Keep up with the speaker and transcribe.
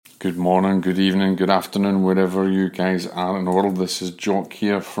Good morning, good evening, good afternoon, wherever you guys are in the world. This is Jock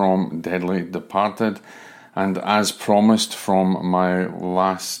here from Deadly Departed, and as promised from my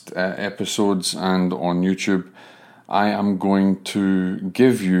last episodes and on YouTube, I am going to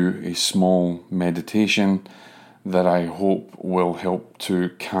give you a small meditation that I hope will help to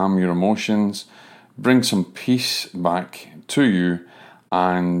calm your emotions, bring some peace back to you,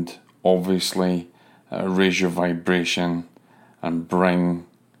 and obviously raise your vibration and bring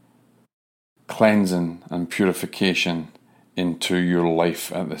cleansing and purification into your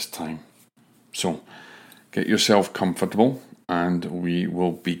life at this time. So, get yourself comfortable and we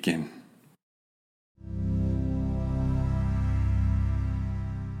will begin.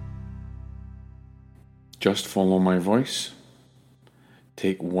 Just follow my voice.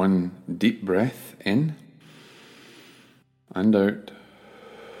 Take one deep breath in and out.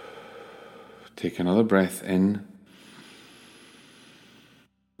 Take another breath in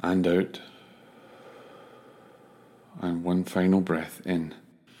and out. And one final breath in.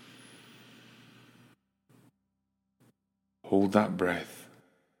 Hold that breath.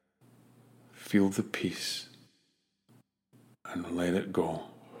 Feel the peace. And let it go.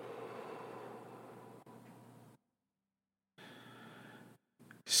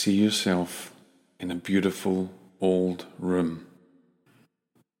 See yourself in a beautiful old room.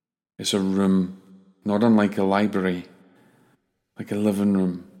 It's a room not unlike a library, like a living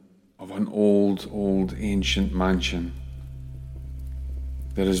room of an old ancient mansion.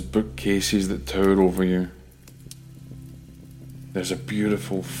 There is bookcases that tower over you. There's a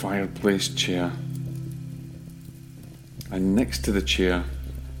beautiful fireplace chair. And next to the chair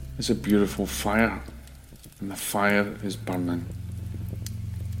is a beautiful fire. And the fire is burning,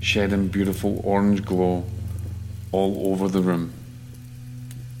 shedding beautiful orange glow all over the room.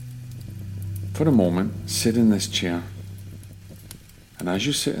 For a moment, sit in this chair. And as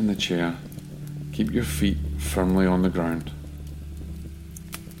you sit in the chair, keep your feet firmly on the ground.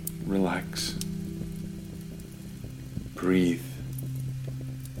 Relax. Breathe.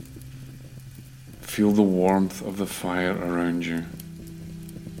 Feel the warmth of the fire around you.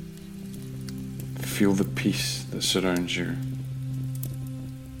 Feel the peace that surrounds you.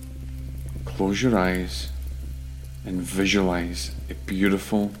 Close your eyes and visualize a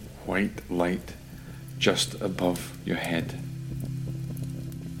beautiful white light just above your head.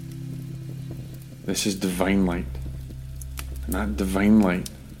 This is divine light, and that divine light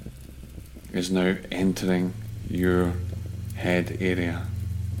is now entering your head area.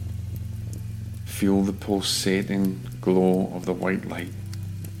 Feel the pulsating glow of the white light.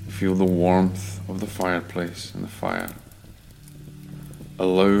 Feel the warmth of the fireplace and the fire.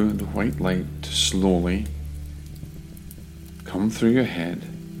 Allow the white light to slowly come through your head,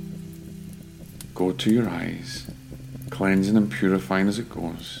 go to your eyes, cleansing and purifying as it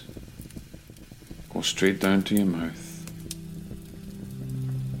goes. Go straight down to your mouth.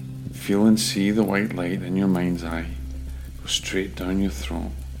 Feel and see the white light in your mind's eye. Go straight down your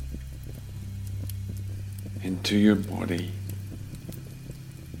throat, into your body,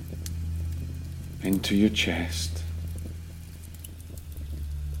 into your chest,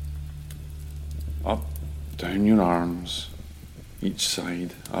 up, down your arms, each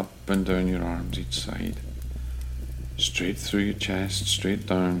side, up and down your arms, each side, straight through your chest, straight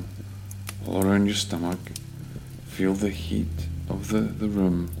down, all around your stomach. Feel the heat of the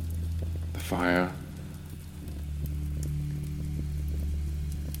room, the fire.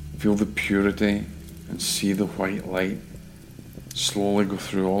 Feel the purity and see the white light slowly go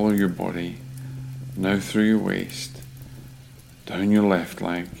through all of your body, now through your waist, down your left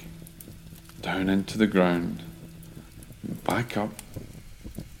leg, down into the ground, back up,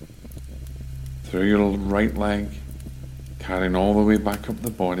 through your right leg, carrying all the way back up the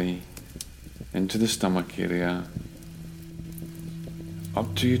body, into the stomach area,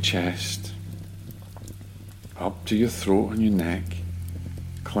 up to your chest, up to your throat and your neck,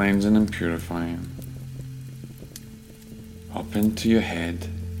 cleansing and purifying, up into your head,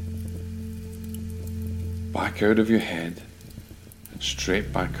 back out of your head, and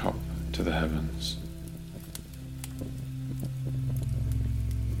straight back up to the heavens.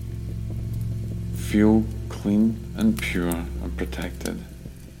 Feel clean and pure and protected.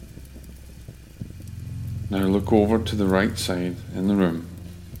 Now look over to the right side in the room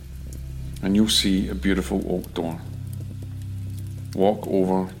and you'll see a beautiful oak door. Walk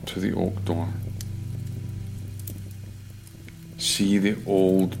over to the oak door. See the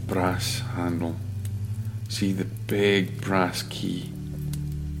old brass handle. See the big brass key.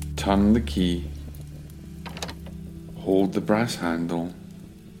 Turn the key. Hold the brass handle.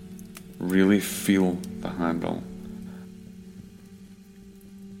 Really feel the handle.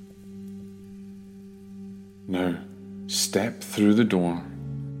 Now, step through the door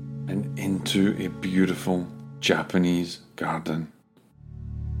and into a beautiful Japanese garden.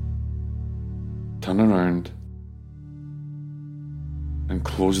 Turn around and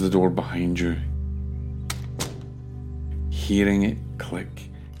close the door behind you, hearing it click.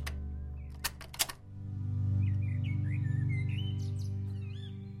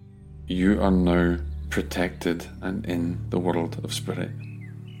 You are now protected and in the world of spirit.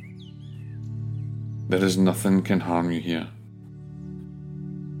 There is nothing can harm you here.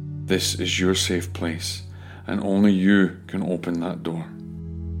 This is your safe place, and only you can open that door.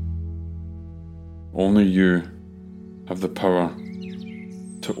 Only you have the power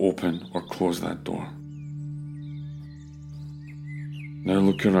to open or close that door. Now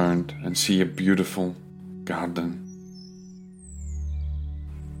look around and see a beautiful garden.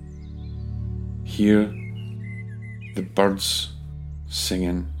 Hear the birds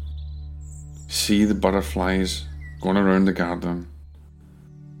singing. See the butterflies going around the garden.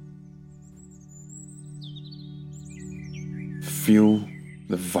 Feel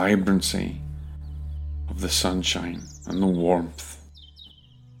the vibrancy of the sunshine and the warmth.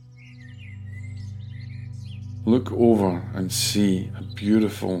 Look over and see a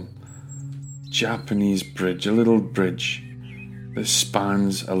beautiful Japanese bridge, a little bridge that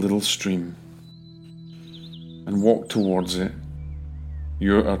spans a little stream. And walk towards it.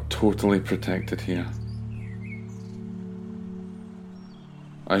 You are totally protected here.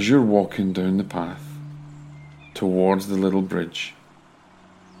 As you're walking down the path towards the little bridge,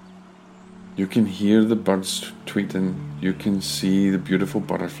 you can hear the birds tweeting, you can see the beautiful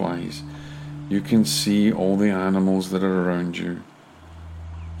butterflies, you can see all the animals that are around you.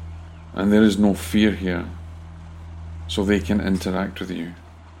 And there is no fear here, so they can interact with you.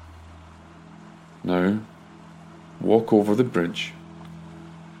 Now, walk over the bridge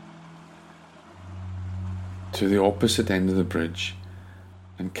to the opposite end of the bridge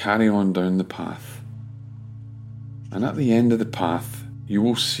and carry on down the path. And at the end of the path, you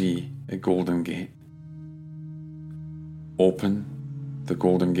will see a golden gate. Open the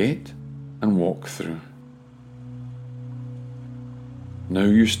golden gate and walk through. Now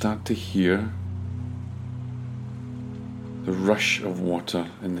you start to hear the rush of water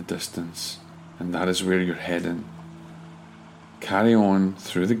in the distance, and that is where you're heading. Carry on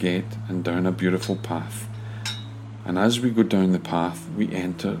through the gate and down a beautiful path. And as we go down the path, we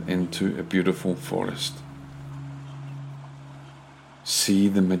enter into a beautiful forest. See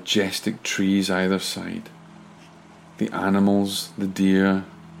the majestic trees either side, the animals, the deer,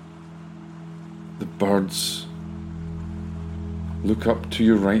 the birds. Look up to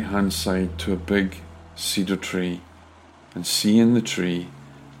your right hand side to a big cedar tree and see in the tree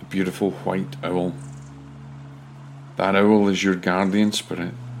a beautiful white owl. That owl is your guardian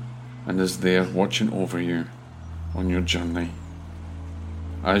spirit and is there watching over you on your journey.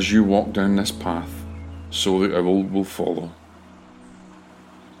 As you walk down this path, so the owl will follow.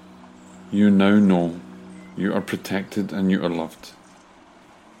 You now know you are protected and you are loved.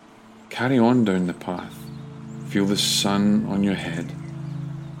 Carry on down the path. Feel the sun on your head.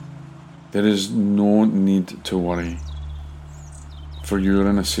 There is no need to worry, for you are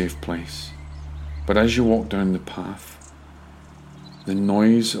in a safe place. But as you walk down the path, the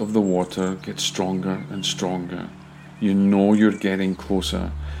noise of the water gets stronger and stronger. You know you're getting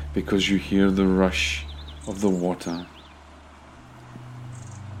closer because you hear the rush of the water.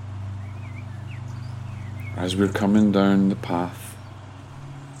 As we're coming down the path,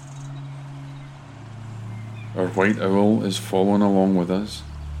 our white owl is following along with us,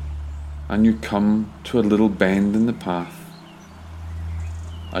 and you come to a little bend in the path.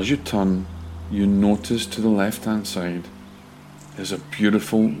 As you turn, you notice to the left-hand side there's a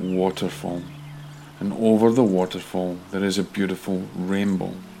beautiful waterfall, and over the waterfall there is a beautiful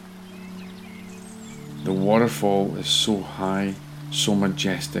rainbow. The waterfall is so high, so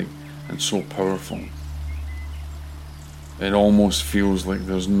majestic, and so powerful. It almost feels like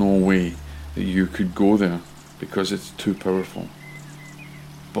there's no way that you could go there because it's too powerful.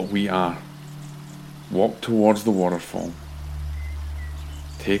 But we are. Walk towards the waterfall.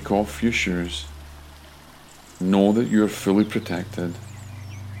 Take off your shoes. Know that you're fully protected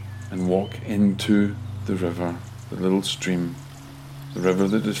and walk into the river, the little stream, the river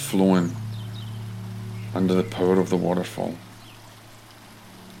that is flowing under the power of the waterfall.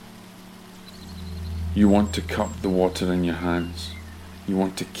 You want to cup the water in your hands. You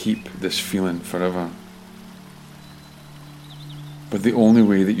want to keep this feeling forever. But the only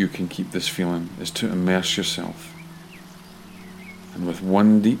way that you can keep this feeling is to immerse yourself. And with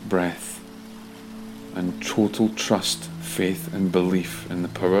one deep breath and total trust, faith and belief in the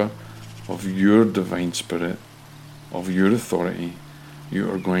power of your divine spirit, of your authority, you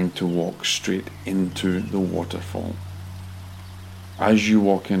are going to walk straight into the waterfall. As you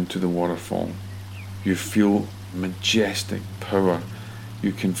walk into the waterfall, you feel majestic power.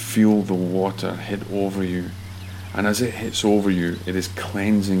 You can feel the water hit over you. And as it hits over you, it is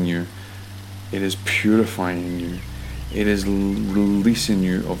cleansing you. It is purifying you. It is releasing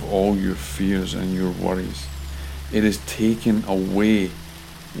you of all your fears and your worries. It is taking away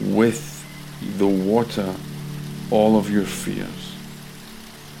with the water all of your fears,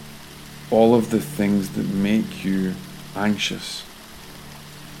 all of the things that make you anxious,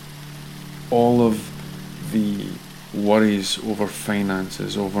 all of the worries over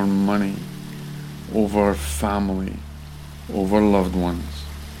finances, over money, over family, over loved ones.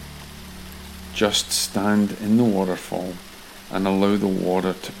 Just stand in the waterfall and allow the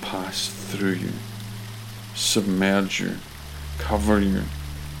water to pass through you, submerge you, cover you,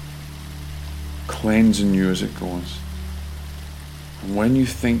 cleansing you as it goes. And when you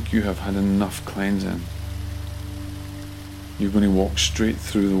think you have had enough cleansing, you're going to walk straight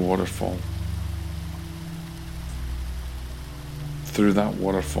through the waterfall. Through that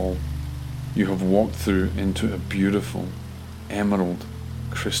waterfall, you have walked through into a beautiful emerald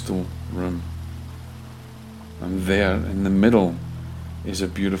crystal room. And there in the middle is a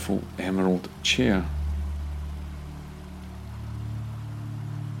beautiful emerald chair.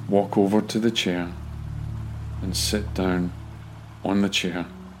 Walk over to the chair and sit down on the chair.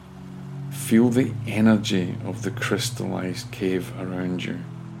 Feel the energy of the crystallized cave around you.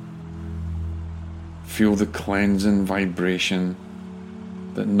 Feel the cleansing vibration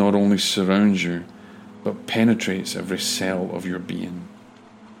that not only surrounds you, but penetrates every cell of your being.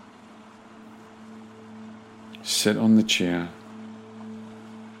 Sit on the chair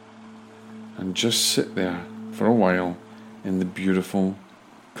and just sit there for a while in the beautiful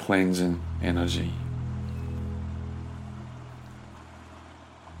cleansing energy.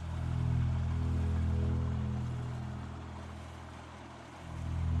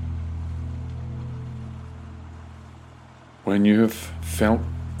 When you have felt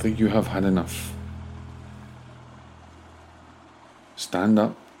that you have had enough, stand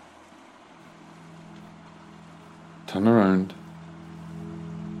up, turn around,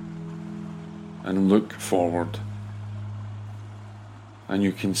 and look forward. And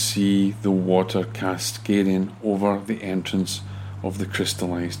you can see the water cascading over the entrance of the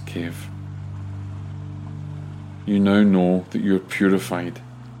crystallized cave. You now know that you're purified.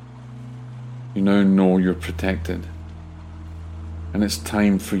 You now know you're protected. And it's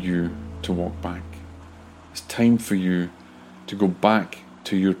time for you to walk back. It's time for you to go back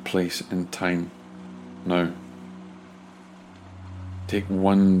to your place in time now. Take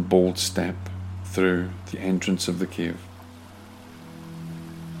one bold step through the entrance of the cave.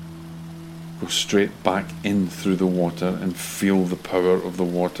 Go straight back in through the water and feel the power of the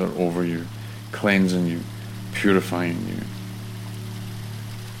water over you, cleansing you, purifying you.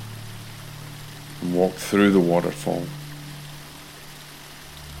 And walk through the waterfall.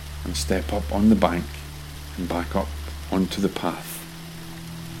 And step up on the bank and back up onto the path.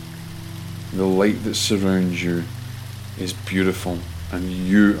 The light that surrounds you is beautiful, and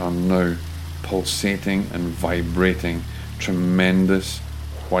you are now pulsating and vibrating tremendous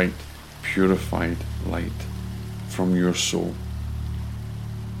white purified light from your soul.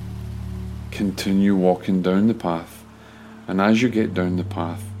 Continue walking down the path, and as you get down the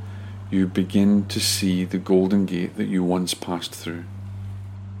path, you begin to see the golden gate that you once passed through.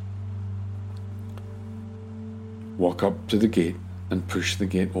 Walk up to the gate and push the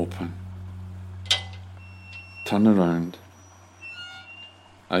gate open. Turn around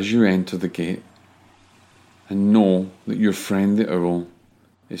as you enter the gate and know that your friend the owl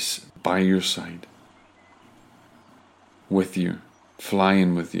is by your side, with you,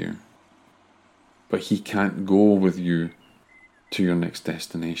 flying with you. But he can't go with you to your next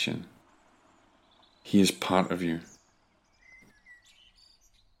destination. He is part of you.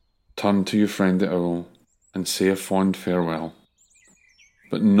 Turn to your friend the owl and say a fond farewell,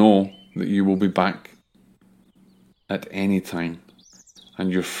 but know that you will be back at any time,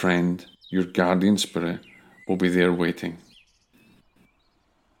 and your friend, your guardian spirit, will be there waiting.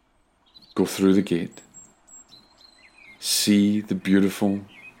 Go through the gate, see the beautiful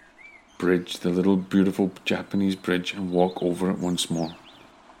bridge, the little beautiful Japanese bridge, and walk over it once more.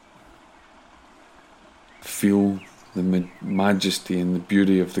 Feel the majesty and the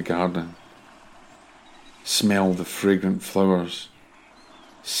beauty of the garden. Smell the fragrant flowers.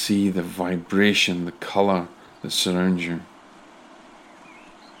 See the vibration, the colour that surrounds you.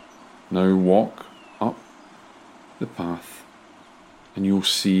 Now walk up the path and you'll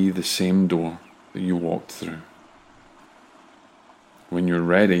see the same door that you walked through. When you're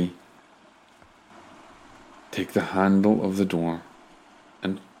ready, take the handle of the door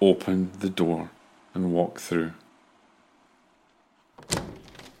and open the door and walk through.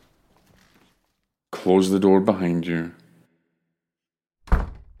 Close the door behind you.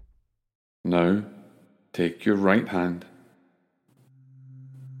 Now, take your right hand,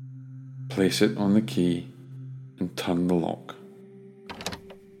 place it on the key and turn the lock.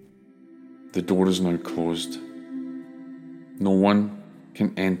 The door is now closed. No one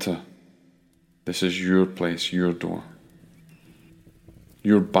can enter. This is your place, your door.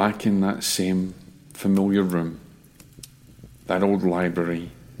 You're back in that same familiar room, that old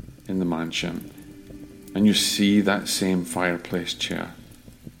library in the mansion, and you see that same fireplace chair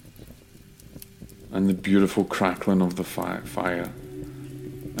and the beautiful crackling of the fire,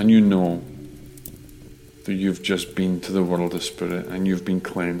 and you know that you've just been to the world of spirit and you've been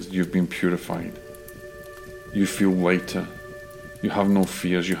cleansed, you've been purified. You feel lighter. You have no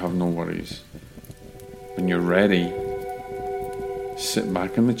fears, you have no worries. When you're ready, sit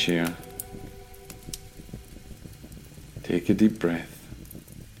back in the chair, take a deep breath,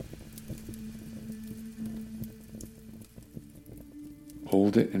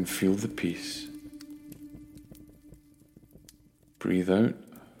 hold it and feel the peace. Breathe out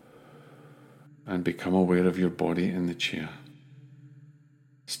and become aware of your body in the chair.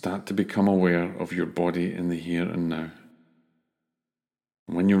 Start to become aware of your body in the here and now.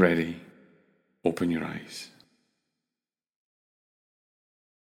 When you're ready, open your eyes.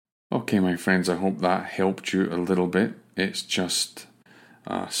 Okay, my friends, I hope that helped you a little bit. It's just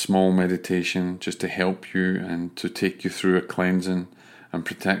a small meditation just to help you and to take you through a cleansing and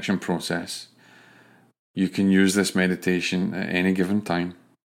protection process. You can use this meditation at any given time.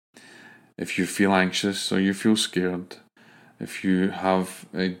 If you feel anxious or you feel scared, if you have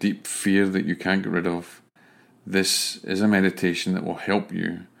a deep fear that you can't get rid of, this is a meditation that will help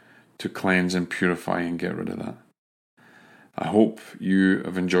you to cleanse and purify and get rid of that. I hope you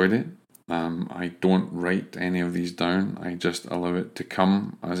have enjoyed it. I don't write any of these down. I just allow it to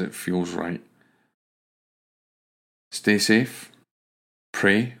come as it feels right. Stay safe,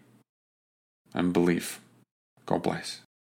 pray, and believe. God bless.